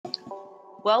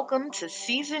Welcome to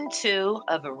Season 2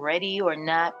 of Ready or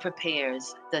Not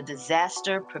Prepares, the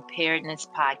Disaster Preparedness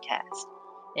Podcast.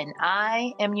 And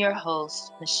I am your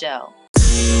host, Michelle.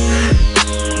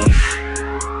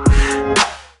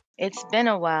 It's been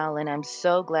a while, and I'm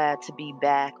so glad to be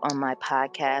back on my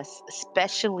podcast,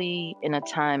 especially in a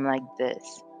time like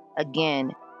this.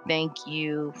 Again, thank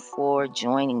you for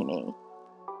joining me.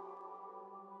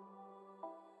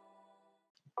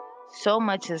 So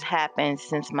much has happened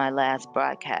since my last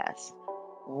broadcast.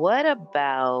 What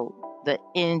about the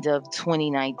end of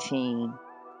 2019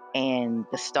 and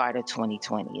the start of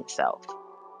 2020 itself?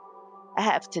 I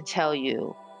have to tell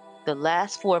you, the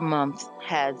last 4 months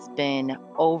has been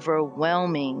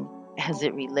overwhelming as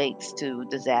it relates to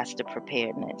disaster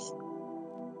preparedness.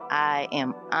 I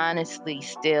am honestly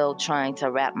still trying to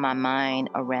wrap my mind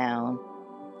around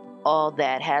all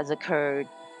that has occurred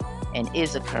and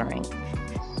is occurring.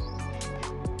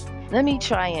 Let me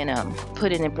try and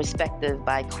put it in perspective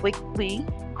by quickly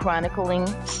chronicling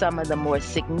some of the more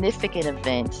significant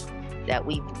events that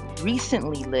we've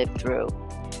recently lived through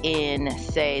in,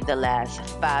 say, the last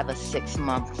 5 or 6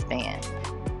 month span.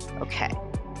 Okay.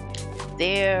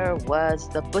 There was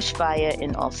the bushfire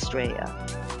in Australia,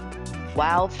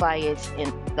 wildfires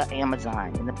in the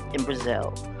Amazon in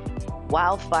Brazil,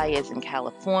 wildfires in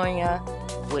California,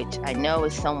 which I know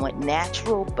is somewhat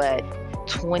natural, but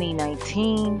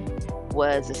 2019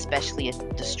 was especially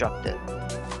destructive.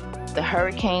 The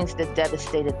hurricanes that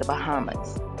devastated the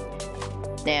Bahamas.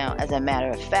 Now, as a matter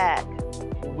of fact,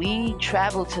 we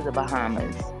traveled to the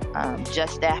Bahamas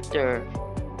just after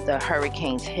the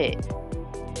hurricanes hit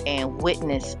and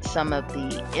witnessed some of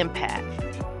the impact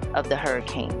of the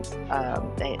hurricanes.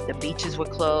 The beaches were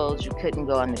closed. You couldn't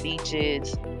go on the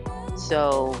beaches.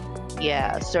 So,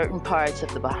 yeah, certain parts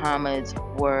of the Bahamas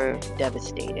were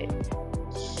devastated.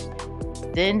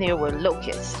 Then there were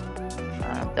locusts.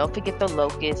 Don't forget the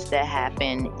locusts that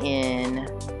happened in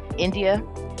India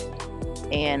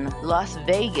and Las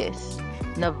Vegas,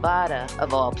 Nevada,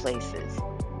 of all places.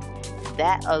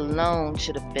 That alone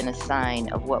should have been a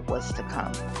sign of what was to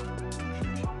come.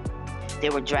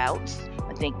 There were droughts.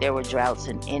 I think there were droughts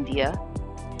in India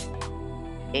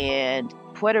and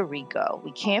Puerto Rico.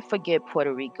 We can't forget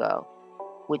Puerto Rico,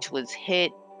 which was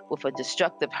hit with a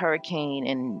destructive hurricane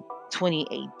in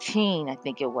 2018, I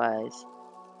think it was.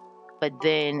 But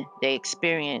then they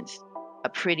experienced a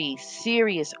pretty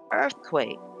serious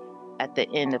earthquake at the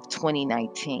end of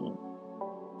 2019.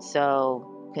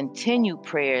 So continue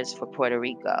prayers for Puerto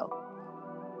Rico.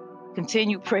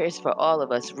 Continue prayers for all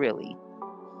of us, really.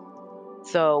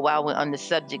 So while we're on the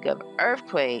subject of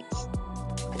earthquakes,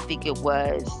 I think it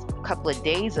was a couple of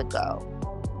days ago,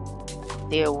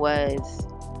 there was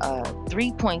a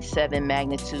 3.7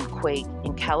 magnitude quake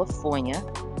in California,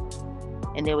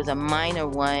 and there was a minor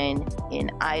one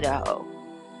in Idaho.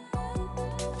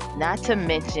 Not to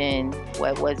mention,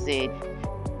 what was it,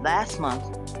 last month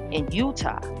in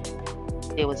Utah,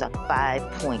 there was a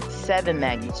 5.7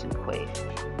 magnitude quake.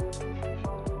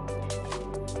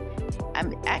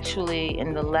 I'm actually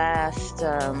in the last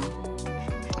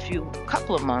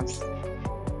couple of months,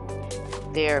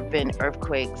 there have been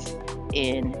earthquakes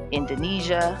in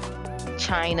Indonesia,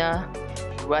 China,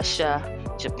 Russia,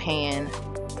 Japan,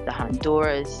 the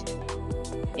Honduras.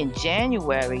 In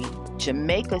January,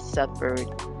 Jamaica suffered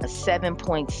a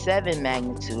 7.7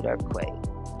 magnitude earthquake.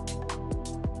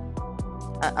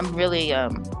 I'm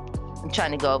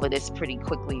trying to go over this pretty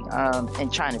quickly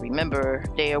and trying to remember.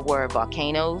 There were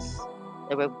volcanoes.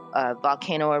 There were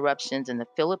volcano eruptions in the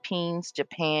Philippines,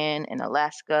 Japan, and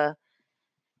Alaska,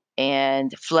 and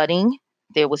flooding.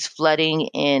 There was flooding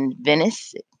in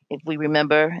Venice, if we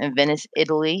remember, in Venice,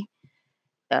 Italy.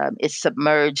 It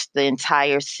submerged the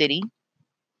entire city.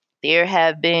 There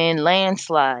have been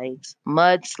landslides,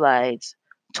 mudslides,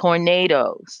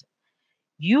 tornadoes.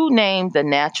 You name the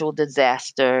natural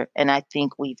disaster, and I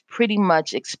think we've pretty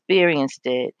much experienced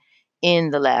it in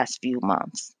the last few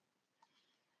months.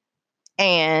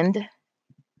 And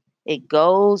it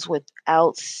goes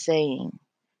without saying,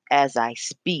 as I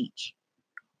speak,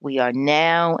 we are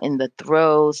now in the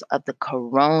throes of the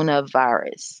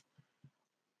coronavirus,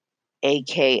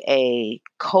 aka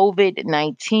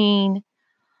COVID-19,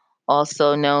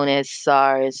 also known as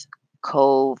SARS-CoV-2.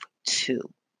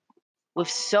 With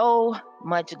so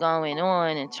much going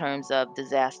on in terms of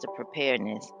disaster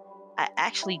preparedness, I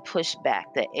actually pushed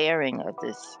back the airing of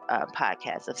this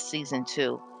podcast of season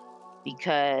 2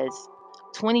 because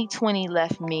 2020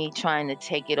 left me trying to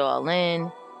take it all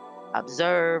in,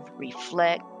 observe,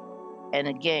 reflect, and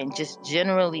again, just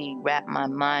generally wrap my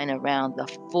mind around the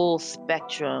full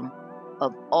spectrum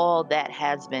of all that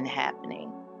has been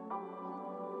happening.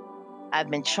 I've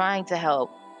been trying to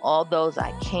help all those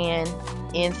I can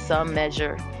in some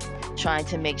measure, trying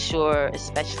to make sure,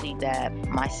 especially that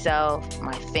myself,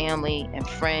 my family, and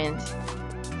friends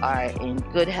are in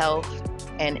good health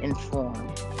and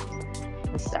informed.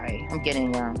 I'm sorry, I'm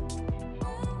getting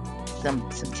some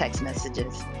text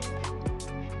messages.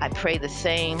 I pray the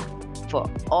same for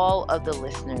all of the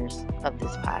listeners of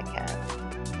this podcast.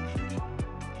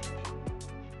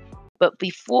 But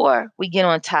before we get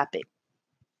on topic,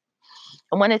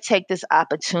 I want to take this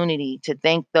opportunity to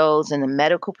thank those in the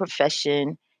medical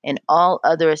profession and all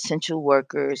other essential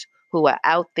workers who are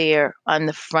out there on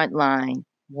the front line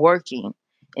working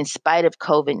in spite of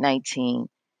COVID-19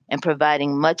 and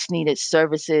providing much needed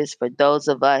services for those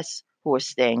of us who are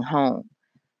staying home.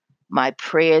 My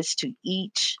prayers to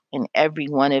each and every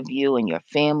one of you and your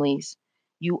families.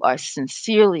 You are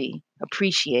sincerely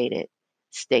appreciated.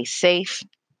 Stay safe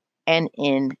and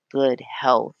in good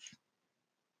health.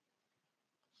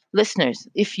 Listeners,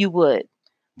 if you would,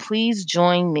 please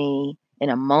join me in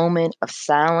a moment of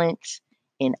silence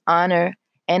in honor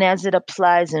and as it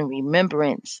applies in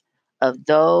remembrance of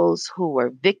those who were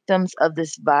victims of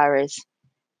this virus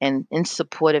and in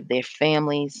support of their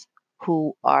families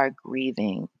who are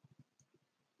grieving.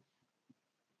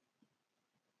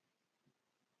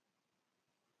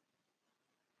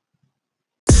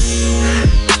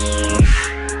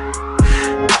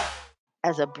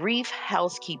 As a brief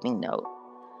housekeeping note,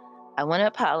 I want to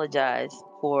apologize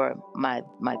for my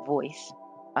voice.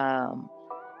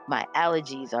 My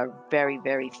allergies are very,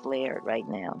 very flared right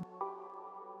now.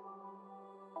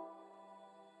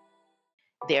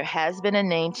 There has been a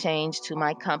name change to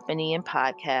my company and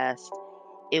podcast.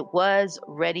 It was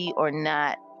Ready or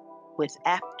Not with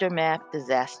Aftermath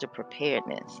Disaster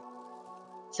Preparedness.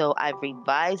 So I've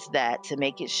revised that to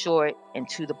make it short and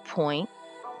to the point.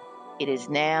 It is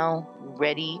now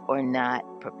Ready or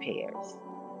Not Prepares.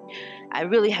 I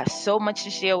really have so much to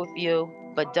share with you,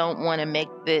 but don't want to make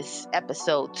this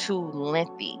episode too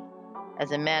lengthy.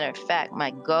 As a matter of fact,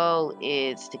 my goal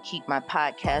is to keep my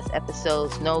podcast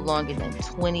episodes no longer than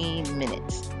 20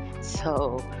 minutes.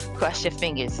 So cross your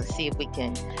fingers to see if we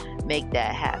can make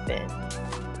that happen.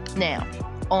 Now,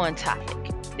 on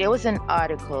topic. There was an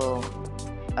article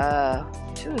a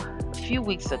few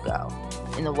weeks ago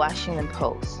in the Washington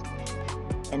Post,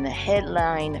 and the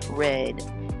headline read,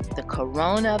 "The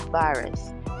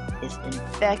coronavirus is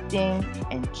infecting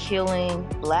and killing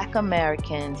Black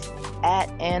Americans at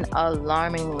an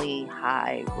alarmingly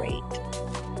high rate."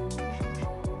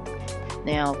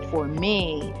 Now, for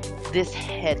me, this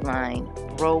headline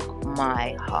broke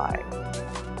my heart.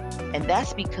 And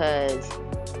that's because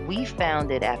we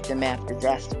founded Aftermath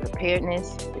Disaster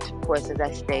Preparedness, which, of course, as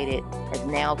I stated, has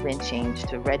now been changed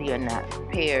to Ready or Not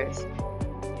Prepares.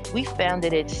 We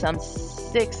founded it some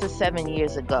 6 or 7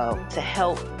 years ago to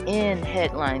help end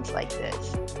headlines like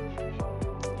this.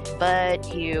 But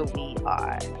here we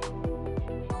are.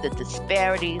 The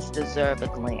disparities deserve a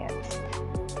glance.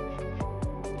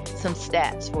 Some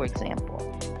stats, for example.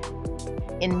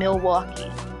 In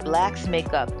Milwaukee, Blacks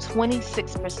make up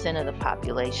 26% of the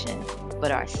population,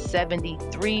 but are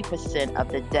 73% of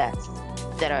the deaths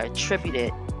that are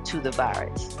attributed to the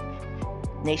virus.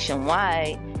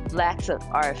 Nationwide, Blacks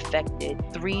are affected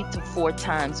 3 to 4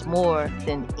 times more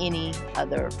than any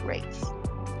other race.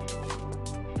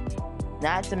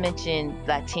 Not to mention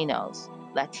Latinos.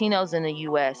 Latinos in the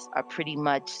U.S. are pretty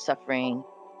much suffering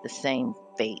the same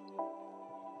fate.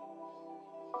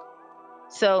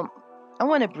 So I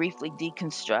want to briefly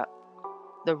deconstruct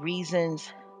the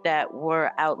reasons that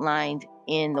were outlined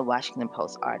in the Washington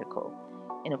Post article.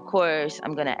 And of course,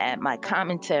 I'm going to add my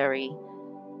commentary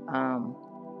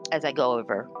as I go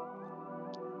over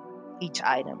each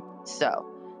item. So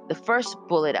the first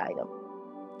bullet item,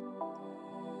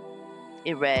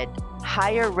 it read,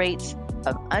 higher rates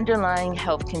of underlying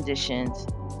health conditions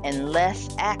and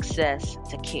less access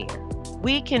to care.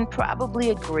 We can probably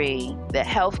agree that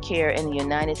healthcare in the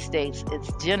United States is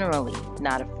generally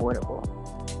not affordable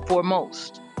for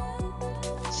most.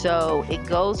 So it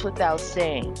goes without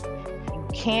saying, you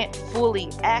can't fully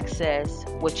access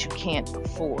what you can't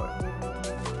afford.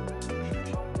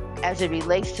 As it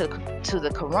relates to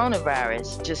the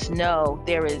coronavirus, just know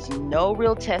there is no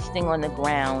real testing on the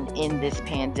ground in this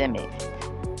pandemic.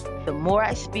 The more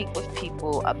I speak with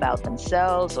people about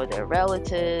themselves or their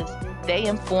relatives, they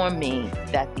inform me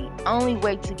that the only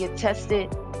way to get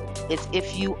tested is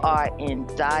if you are in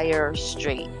dire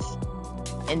straits.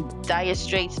 And dire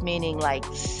straits meaning like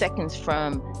seconds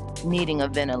from needing a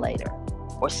ventilator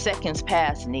or seconds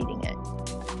past needing it.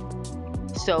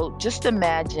 So just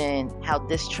imagine how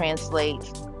this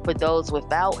translates for those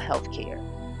without health care.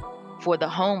 for the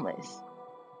homeless,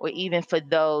 or even for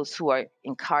those who are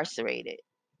incarcerated.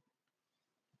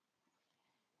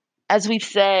 As we've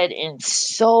said in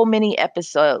so many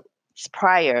episodes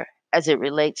prior, as it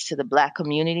relates to the Black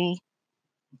community,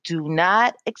 do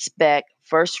not expect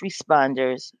first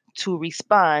responders to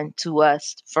respond to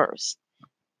us first.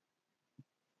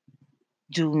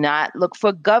 Do not look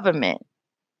for government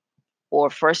or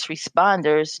first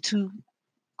responders to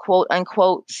quote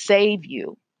unquote save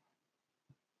you.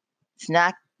 It's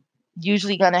not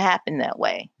usually going to happen that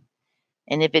way.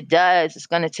 And if it does, it's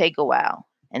going to take a while.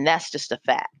 And that's just a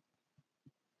fact.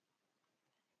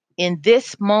 In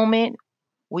this moment,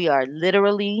 we are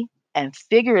literally and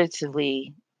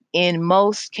figuratively, in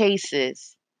most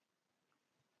cases,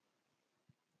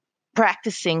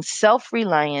 practicing self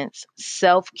reliance,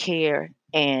 self care,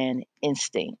 and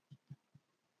instinct.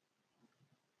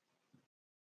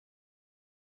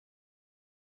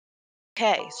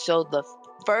 Okay, so the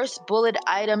first bullet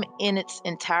item in its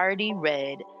entirety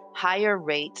read higher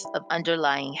rates of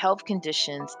underlying health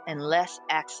conditions and less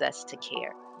access to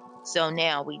care. So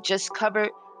now we just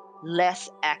covered less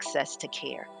access to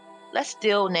care. Let's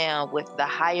deal now with the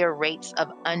higher rates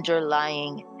of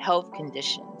underlying health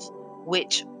conditions,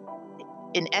 which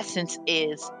in essence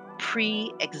is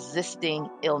pre existing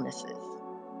illnesses.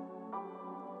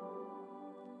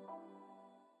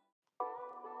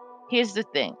 Here's the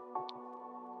thing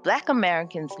Black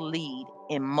Americans lead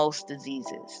in most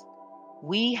diseases.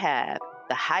 We have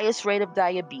the highest rate of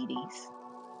diabetes,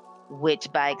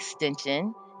 which by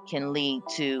extension can lead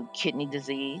to kidney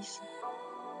disease.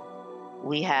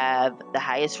 We have the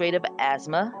highest rate of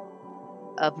asthma,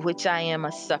 of which I am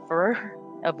a sufferer,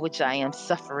 of which I am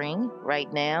suffering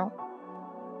right now.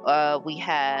 We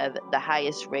have the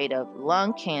highest rate of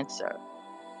lung cancer.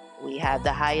 We have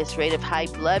the highest rate of high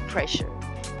blood pressure,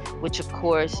 which of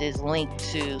course is linked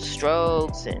to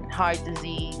strokes and heart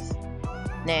disease.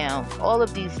 Now, all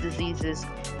of these diseases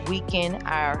weaken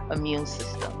our immune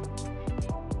system.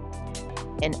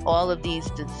 And all of these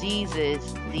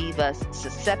diseases leave us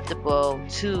susceptible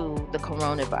to the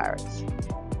coronavirus.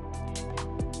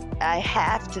 I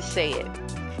have to say it.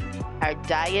 Our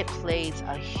diet plays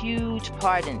a huge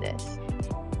part in this.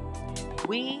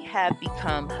 We have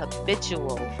become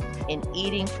habitual in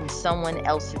eating from someone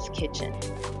else's kitchen.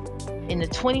 In the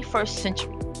 21st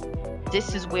century,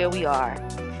 this is where we are,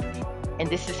 and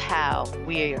this is how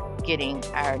we're getting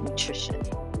our nutrition.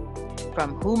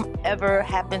 From whomever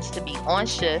happens to be on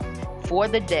shift for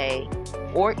the day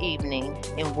or evening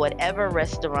in whatever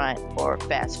restaurant or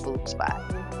fast food spot.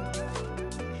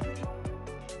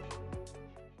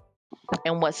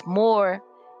 And what's more,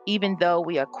 even though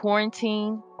we are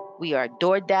quarantined, we are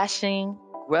door dashing,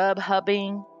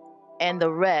 Grubhubbing, and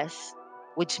the rest,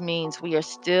 which means we are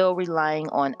still relying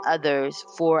on others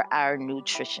for our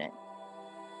nutrition.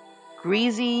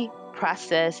 Greasy,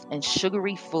 processed, and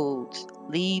sugary foods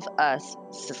leave us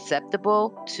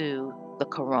susceptible to the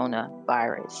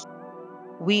coronavirus.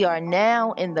 We are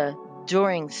now in the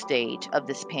during stage of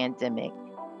this pandemic,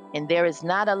 and there is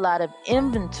not a lot of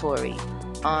inventory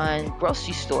on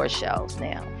grocery store shelves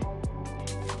now.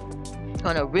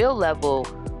 On a real level,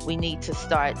 we need to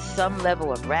start some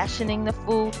level of rationing the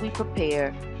food we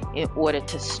prepare in order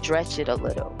to stretch it a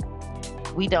little.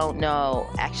 We don't know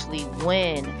actually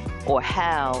when or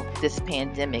how this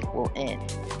pandemic will end.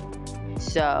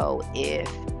 So if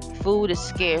food is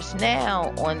scarce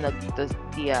now on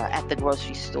at the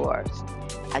grocery stores,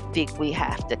 I think we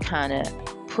have to kind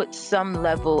of put some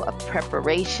level of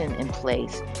preparation in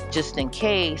place just in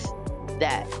case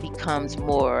that becomes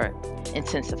more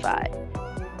intensified.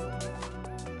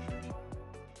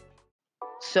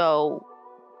 So,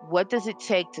 what does it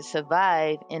take to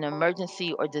survive in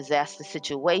emergency or disaster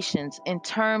situations in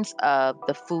terms of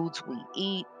the foods we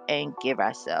eat and give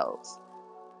ourselves?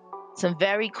 Some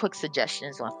very quick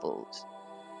suggestions on foods,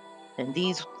 and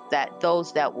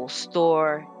those that will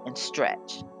store and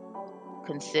stretch.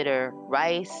 Consider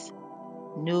rice,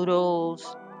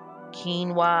 noodles,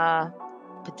 quinoa,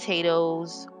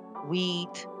 potatoes,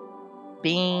 wheat,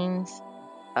 beans.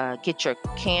 Get your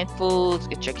canned foods,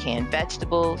 get your canned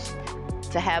vegetables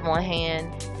to have on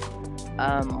hand.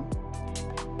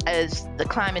 As the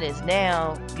climate is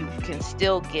now, you can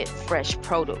still get fresh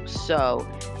produce. So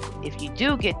if you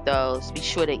do get those, be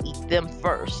sure to eat them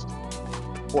first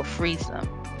or freeze them.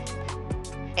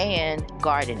 And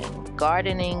gardening.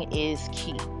 Gardening is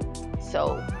key.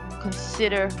 So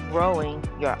consider growing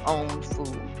your own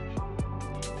food.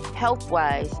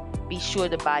 Health-wise, be sure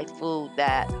to buy food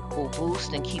that will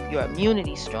boost and keep your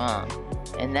immunity strong.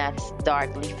 And that's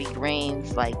dark leafy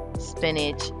greens like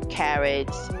spinach,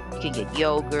 carrots. You can get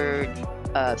yogurt,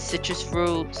 citrus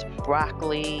fruits,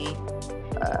 broccoli,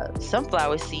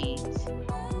 sunflower seeds,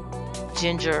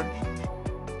 ginger.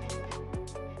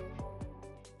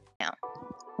 Now,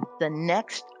 the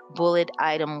next bullet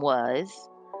item was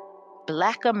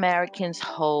Black Americans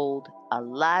hold a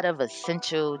lot of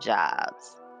essential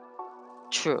jobs.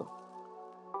 True.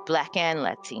 Black and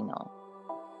Latino.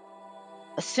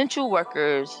 Essential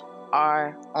workers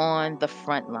are on the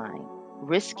front line,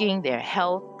 risking their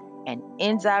health and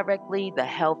indirectly the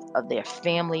health of their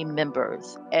family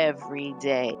members every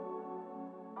day.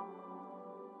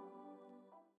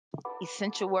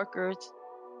 Essential workers,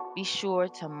 be sure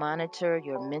to monitor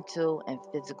your mental and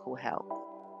physical health.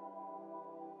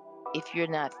 If you're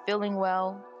not feeling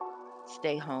well,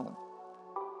 stay home.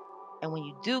 And when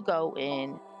you do go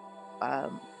in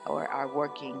or are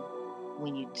working,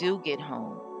 when you do get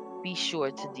home, be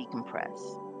sure to decompress.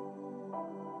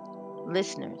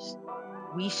 Listeners,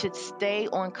 we should stay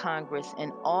on Congress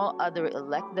and all other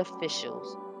elected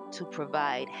officials to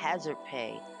provide hazard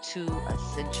pay to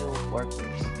essential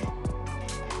workers.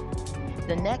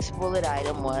 The next bullet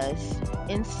item was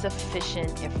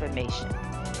insufficient information.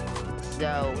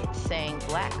 So it's saying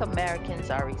Black Americans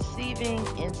are receiving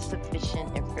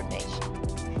insufficient information.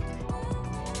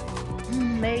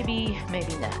 Maybe,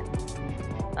 maybe not.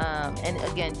 And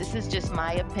again, this is just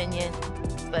my opinion,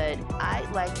 but I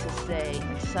like to say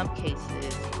in some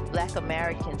cases, Black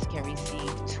Americans can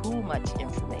receive too much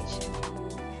information.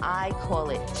 I call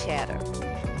it chatter.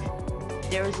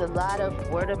 There is a lot of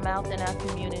word of mouth in our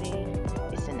community.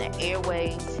 It's in the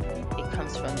airwaves. It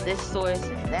comes from this source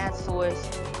and that source.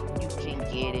 You can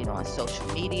get it on social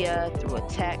media, through a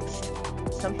text.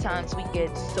 Sometimes we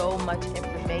get so much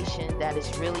information that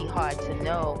it's really hard to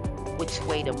know which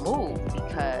way to move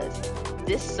because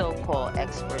this so-called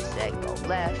expert said go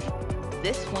left,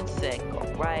 this one said go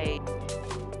right.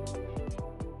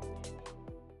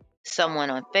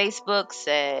 Someone on Facebook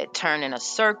said turn in a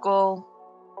circle.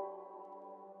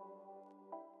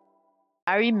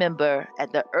 I remember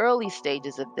at the early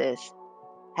stages of this,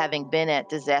 having been at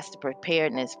disaster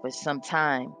preparedness for some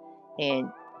time and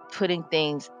putting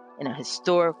things in a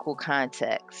historical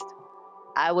context.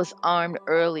 I was armed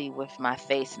early with my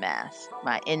face masks,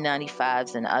 my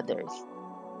N95s and others,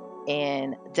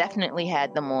 and definitely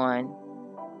had them on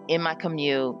in my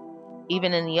commute,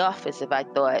 even in the office if I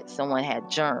thought someone had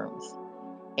germs.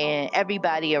 And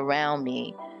everybody around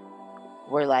me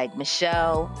were like,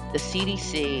 Michelle, the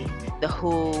CDC, the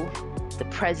WHO, the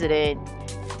president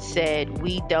said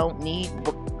we don't need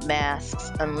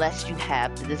masks unless you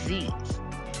have the disease.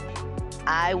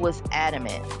 I was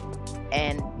adamant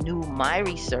and knew my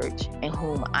research and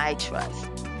whom I trust.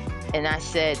 And I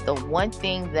said, the one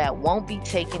thing that won't be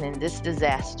taken in this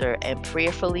disaster and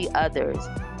prayerfully others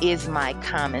is my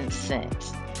common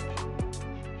sense.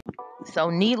 So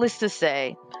needless to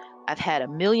say, I've had a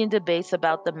million debates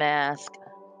about the mask,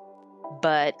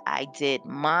 but I did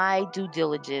my due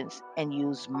diligence and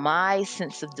used my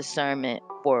sense of discernment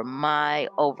for my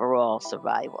overall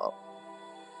survival.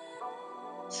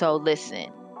 So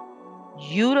listen,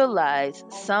 utilize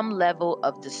some level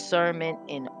of discernment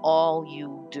in all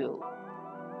you do.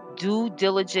 Due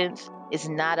diligence is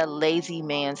not a lazy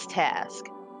man's task.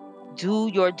 Do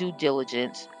your due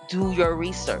diligence, do your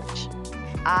research.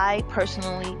 I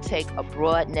personally take a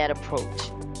broad net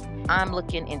approach. I'm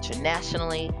looking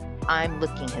internationally, I'm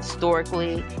looking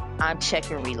historically, I'm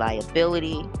checking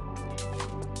reliability.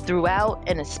 Throughout,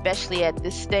 and especially at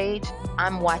this stage,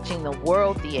 I'm watching the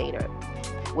world theater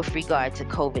with regard to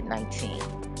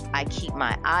COVID-19. I keep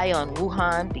my eye on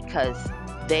Wuhan because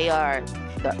they are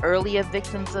the earlier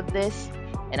victims of this,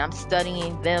 and I'm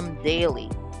studying them daily.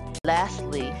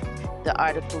 Lastly, the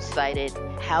article cited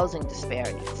housing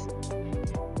disparities.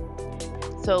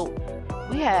 So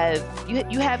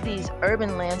you have these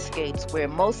urban landscapes where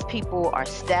most people are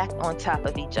stacked on top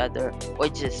of each other or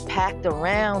just packed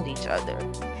around each other.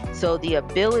 So the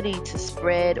ability to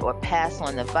spread or pass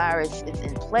on the virus is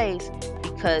in place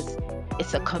because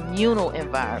it's a communal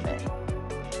environment.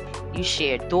 You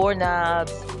share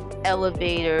doorknobs,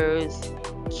 elevators,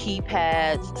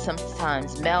 keypads,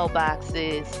 sometimes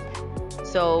mailboxes.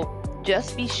 So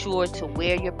just be sure to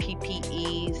wear your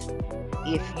PPEs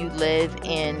if you live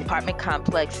in apartment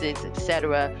complexes,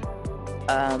 etc.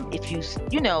 If you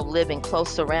live in close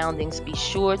surroundings, be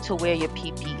sure to wear your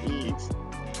PPEs.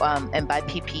 And by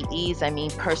PPEs, I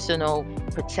mean personal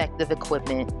protective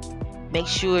equipment. Make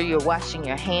sure you're washing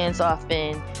your hands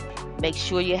often. Make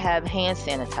sure you have hand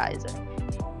sanitizer.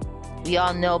 We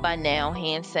all know by now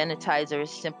hand sanitizer is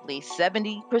simply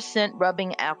 70%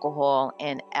 rubbing alcohol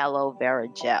and aloe vera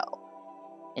gel.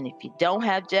 And if you don't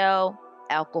have gel,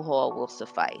 alcohol will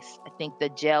suffice. I think the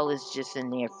gel is just in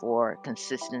there for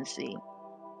consistency.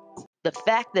 The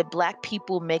fact that Black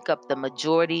people make up the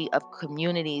majority of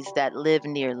communities that live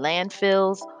near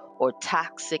landfills or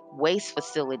toxic waste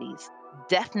facilities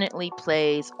definitely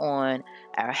plays on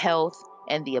our health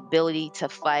and the ability to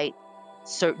fight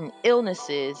certain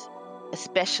illnesses,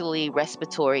 especially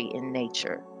respiratory in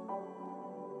nature.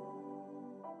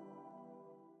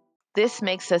 This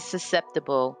makes us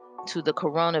susceptible to the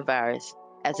coronavirus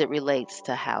as it relates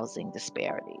to housing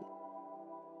disparity.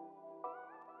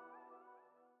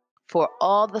 For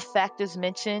all the factors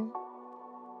mentioned,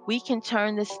 we can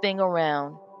turn this thing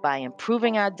around by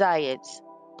improving our diets,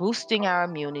 boosting our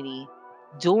immunity,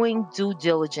 doing due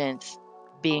diligence,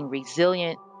 being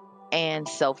resilient, and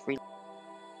self-reliant.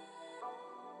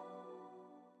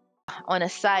 On a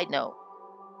side note,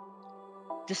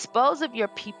 dispose of your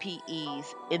PPEs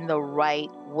in the right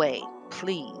way,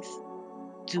 please.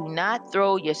 Do not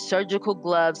throw your surgical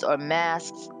gloves or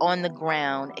masks on the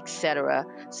ground, etc.,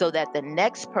 so that the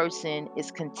next person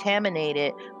is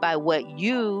contaminated by what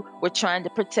you were trying to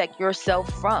protect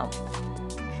yourself from.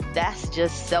 That's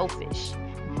just selfish.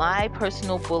 My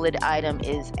personal bullet item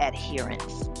is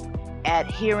adherence.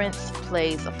 Adherence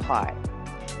plays a part.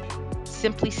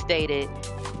 Simply stated,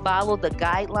 follow the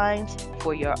guidelines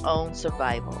for your own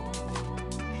survival.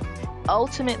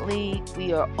 Ultimately,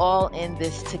 we are all in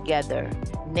this together,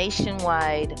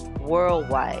 nationwide,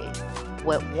 worldwide.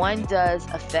 What one does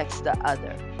affects the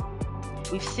other.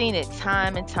 We've seen it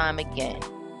time and time again.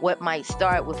 What might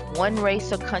start with one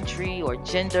race or country or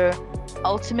gender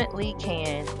ultimately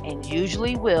can and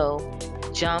usually will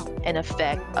jump and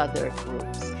affect other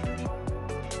groups.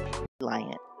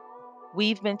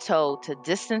 We've been told to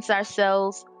distance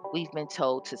ourselves. We've been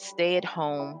told to stay at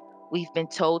home. We've been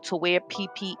told to wear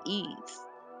PPEs.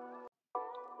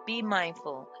 Be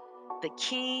mindful. The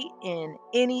key in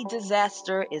any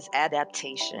disaster is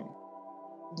adaptation.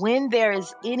 When there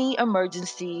is any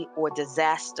emergency or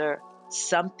disaster,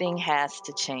 something has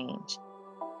to change.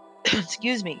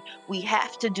 Excuse me. We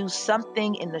have to do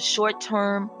something in the short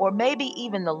term or maybe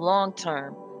even the long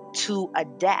term to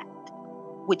adapt,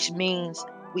 which means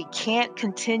we can't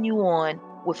continue on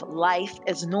with life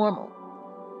as normal.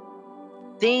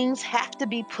 Things have to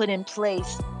be put in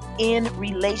place in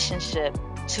relationship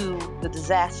to the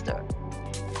disaster.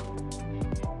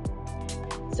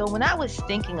 So when I was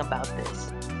thinking about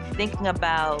this, thinking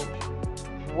about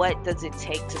what does it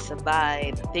take to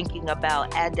survive, thinking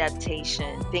about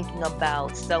adaptation, thinking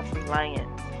about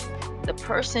self-reliance, the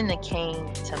person that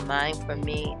came to mind for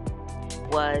me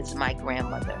was my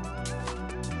grandmother.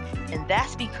 And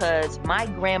that's because my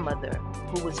grandmother,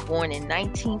 who was born in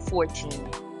 1914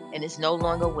 and is no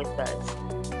longer with us,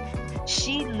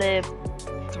 she lived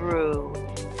through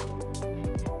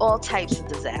all types of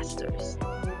disasters.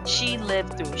 She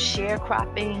lived through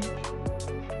sharecropping,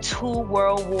 2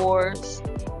 world wars,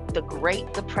 the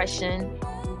Great Depression,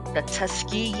 the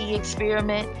Tuskegee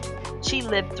experiment. She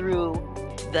lived through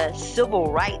the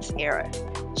Civil Rights era.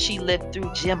 She lived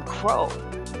through Jim Crow.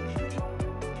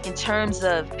 In terms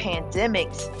of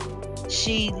pandemics,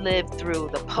 she lived through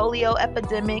the polio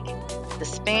epidemic, the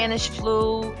Spanish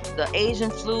flu, the Asian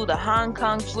flu, the Hong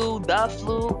Kong flu, the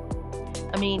flu.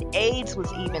 I mean, AIDS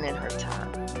was even in her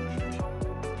time.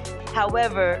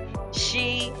 However,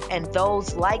 she and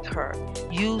those like her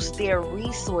used their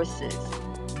resources.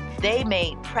 They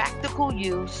made practical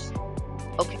use,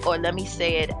 okay, or let me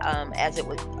say it as it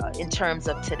was in terms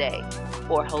of today,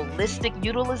 or holistic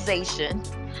utilization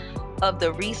of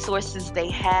the resources they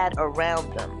had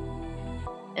around them.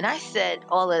 And I said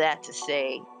all of that to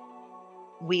say,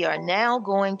 we are now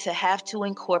going to have to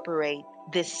incorporate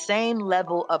this same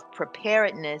level of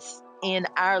preparedness in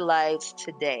our lives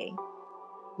today.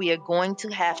 We are going to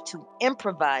have to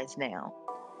improvise now.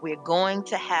 We're going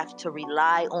to have to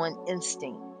rely on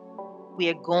instinct. We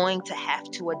are going to have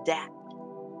to adapt.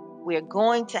 We are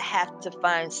going to have to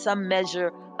find some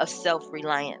measure of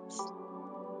self-reliance.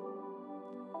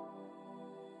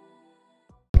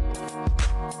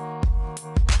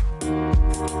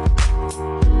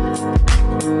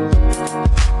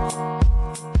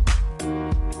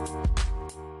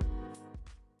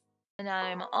 And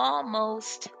I'm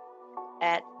almost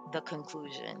at the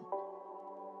conclusion,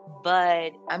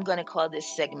 but I'm going to call this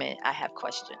segment, I Have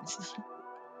Questions.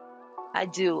 I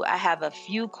do. I have a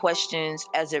few questions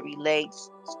as it relates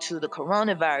to the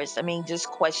coronavirus. I mean, just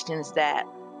questions that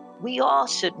we all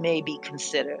should maybe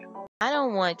consider. I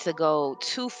don't want to go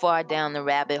too far down the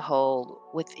rabbit hole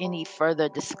with any further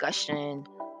discussion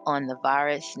on the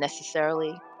virus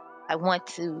necessarily. I want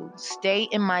to stay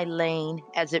in my lane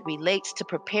as it relates to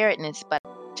preparedness, but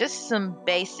just some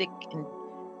basic and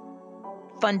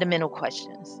fundamental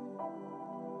questions.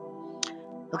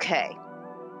 Okay,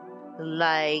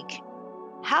 like,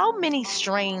 how many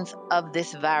strains of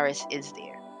this virus is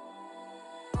there?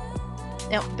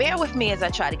 Now, bear with me as I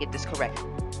try to get this correct.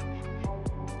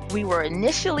 We were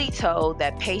initially told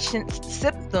that patients'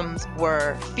 symptoms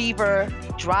were fever,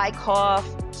 dry cough,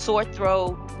 sore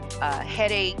throat,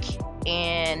 headache,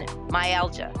 and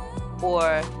myalgia,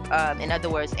 or in other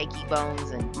words, achy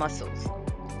bones and muscles,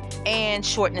 and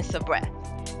shortness of breath.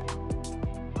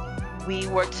 We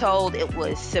were told it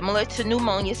was similar to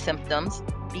pneumonia symptoms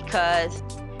because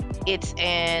it's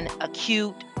an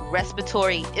acute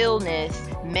respiratory illness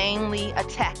mainly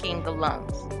attacking the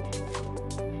lungs.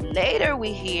 Later,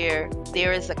 we hear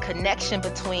there is a connection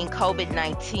between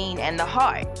COVID-19 and the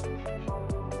heart.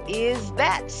 Is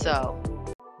that so?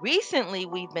 Recently,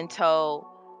 we've been told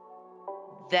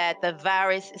that the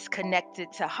virus is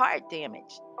connected to heart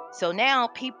damage. So now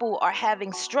people are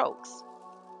having strokes.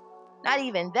 Not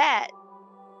even that,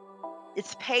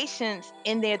 it's patients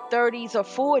in their 30s or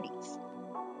 40s.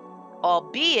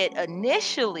 Albeit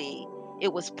initially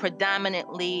it was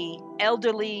predominantly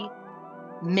elderly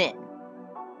men.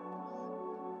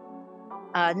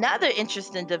 Another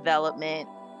interesting development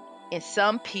in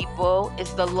some people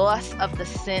is the loss of the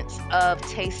sense of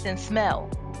taste and smell.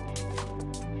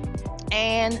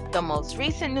 And the most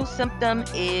recent new symptom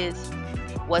is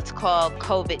what's called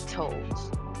COVID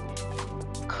toes.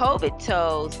 COVID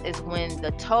toes is when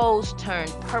the toes turn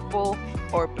purple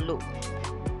or blue.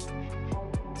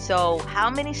 So how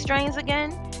many strains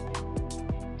again?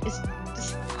 It's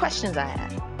just questions I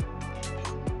have.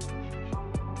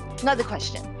 Another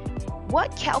question.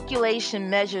 What calculation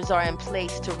measures are in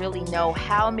place to really know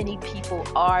how many people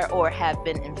are or have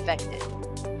been infected?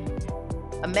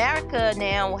 America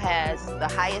now has the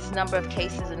highest number of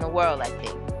cases in the world, I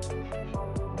think.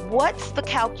 What's the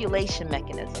calculation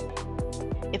mechanism?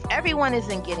 If everyone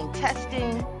isn't getting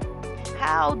testing,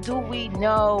 how do we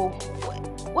know?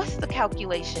 What's the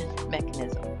calculation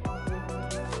mechanism?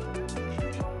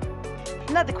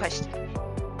 Another question.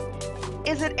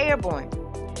 Is it airborne?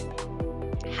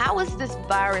 How is this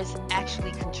virus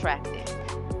actually contracted?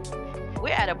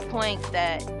 We're at a point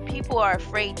that people are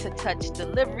afraid to touch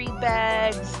delivery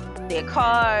bags, their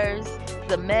cars,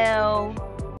 the mail.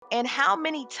 And how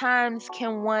many times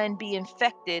can one be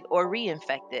infected or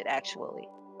reinfected, actually?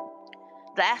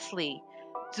 Lastly,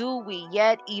 do we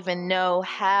yet even know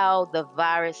how the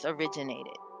virus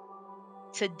originated?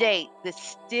 To date, this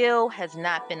still has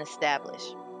not been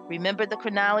established. Remember the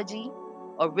chronology?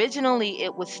 Originally,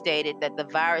 it was stated that the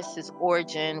virus's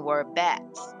origin were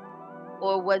bats.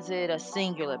 Or was it a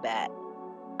singular bat?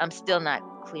 I'm still not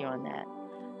clear on that.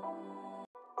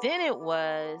 Then it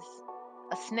was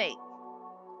a snake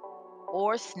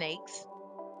or snakes.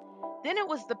 Then it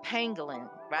was the pangolin,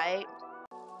 right?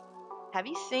 Have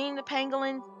you seen the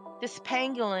pangolin? This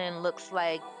pangolin looks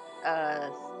like a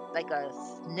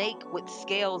snake with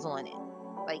scales on it.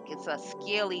 Like it's a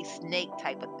scaly snake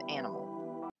type of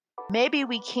animal. Maybe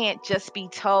we can't just be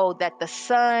told that the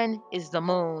sun is the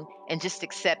moon and just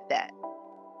accept that.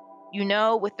 You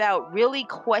know, without really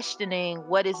questioning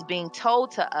what is being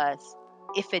told to us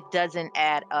if it doesn't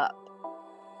add up.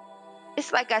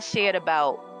 It's like I shared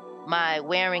about my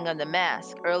wearing of the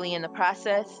mask early in the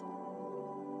process.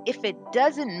 If it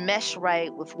doesn't mesh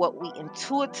right with what we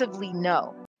intuitively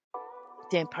know,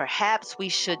 then perhaps we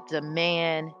should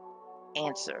demand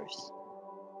answers.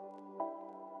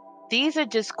 These are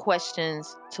just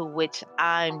questions to which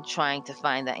I'm trying to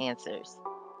find the answers.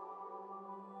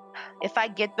 If I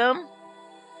get them,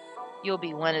 you'll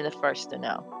be one of the first to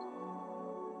know.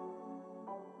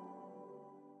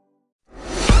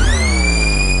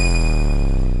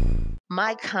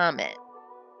 My comment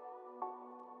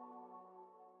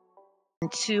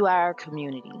to our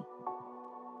community.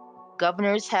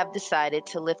 Governors have decided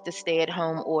to lift the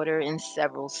stay-at-home order in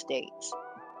several states.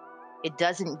 It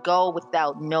doesn't go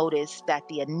without notice that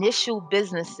the initial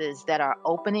businesses that are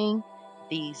opening,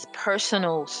 these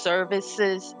personal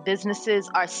services businesses,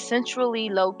 are centrally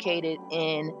located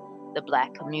in the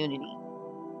Black community.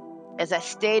 As I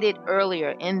stated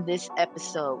earlier in this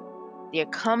episode, there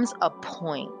comes a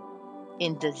point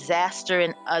in disaster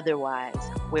and otherwise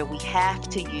where we have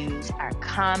to use our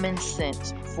common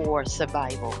sense for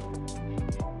survival.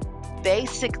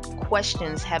 Basic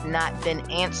questions have not been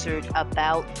answered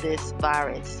about this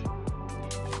virus.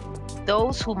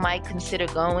 Those who might consider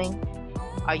going,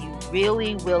 are you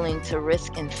really willing to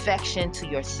risk infection to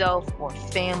yourself or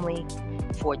family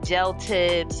for gel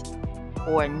tips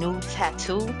or a new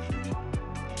tattoo?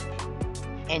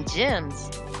 And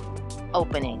gyms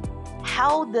opening.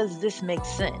 How does this make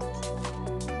sense?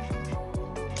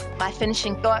 My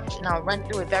finishing thoughts, and I'll run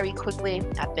through it very quickly.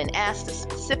 I've been asked to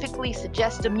specifically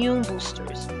suggest immune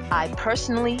boosters. I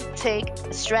personally take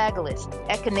astragalus,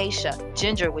 echinacea,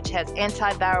 ginger, which has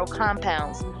antiviral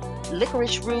compounds,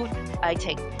 licorice root. I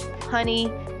take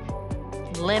honey,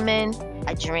 lemon.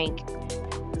 I drink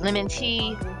lemon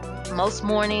tea most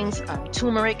mornings.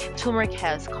 Turmeric. Turmeric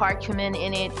has curcumin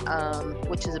in it,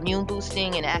 which is immune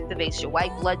boosting and activates your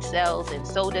white blood cells, and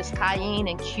so does cayenne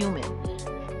and cumin.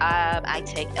 I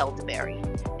take elderberry.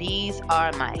 These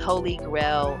are my holy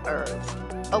grail herbs.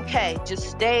 Okay,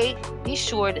 be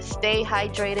sure to stay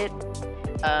hydrated,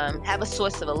 have a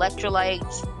source of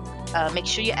electrolytes, make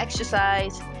sure you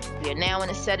exercise. We are now in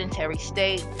a sedentary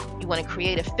state. You want to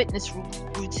create a fitness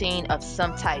routine of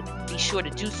some type. Be sure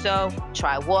to do so.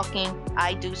 Try walking.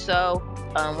 I do so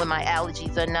when my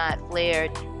allergies are not flared,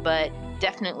 but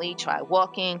definitely try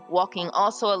walking. Walking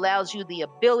also allows you the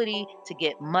ability to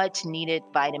get much needed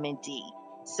vitamin D.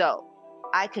 So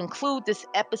I conclude this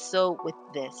episode with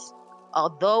this.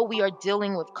 Although we are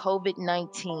dealing with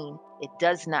COVID-19, it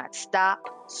does not stop,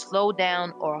 slow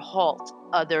down, or halt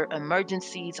other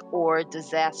emergencies or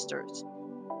disasters.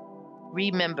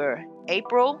 Remember,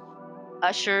 April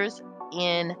ushers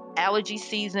in allergy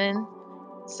season,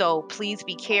 so please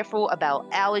be careful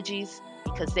about allergies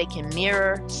because they can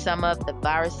mirror some of the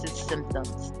virus's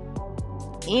symptoms.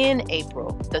 In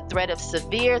April, the threat of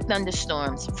severe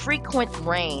thunderstorms, frequent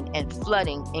rain, and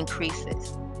flooding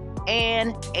increases.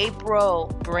 And April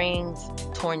brings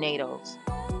tornadoes.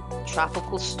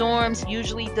 Tropical storms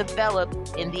usually develop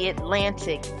in the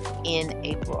Atlantic in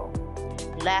April.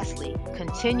 Lastly,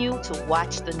 continue to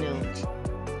watch the news.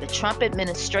 The Trump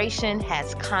administration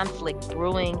has conflict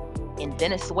brewing in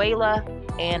Venezuela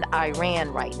and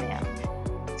Iran right now.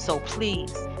 So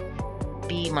please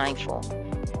be mindful.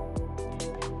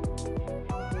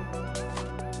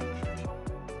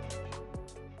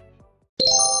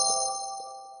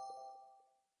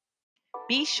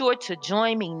 Be sure to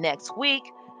join me next week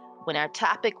when our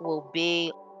topic will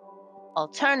be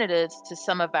alternatives to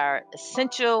some of our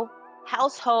essential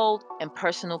household and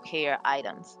personal care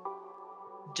items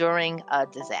during a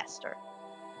disaster.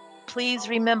 Please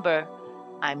remember,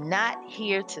 I'm not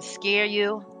here to scare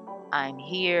you, I'm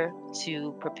here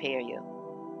to prepare you.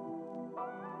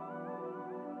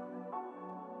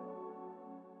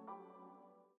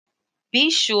 Be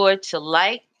sure to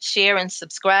like, share, and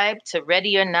subscribe to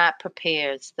Ready or Not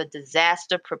Prepares, the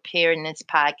Disaster Preparedness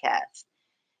Podcast.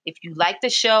 If you like the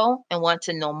show and want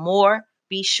to know more,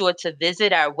 be sure to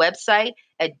visit our website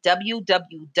at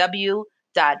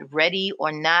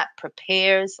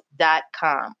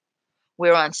www.readyornotprepares.com.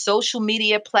 We're on social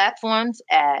media platforms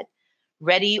at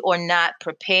Ready or Not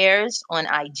Prepares on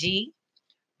IG,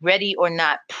 Ready or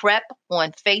Not Prep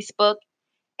on Facebook,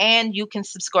 and you can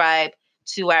subscribe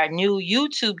to our new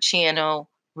YouTube channel,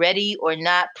 Ready or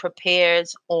Not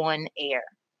Prepares on Air.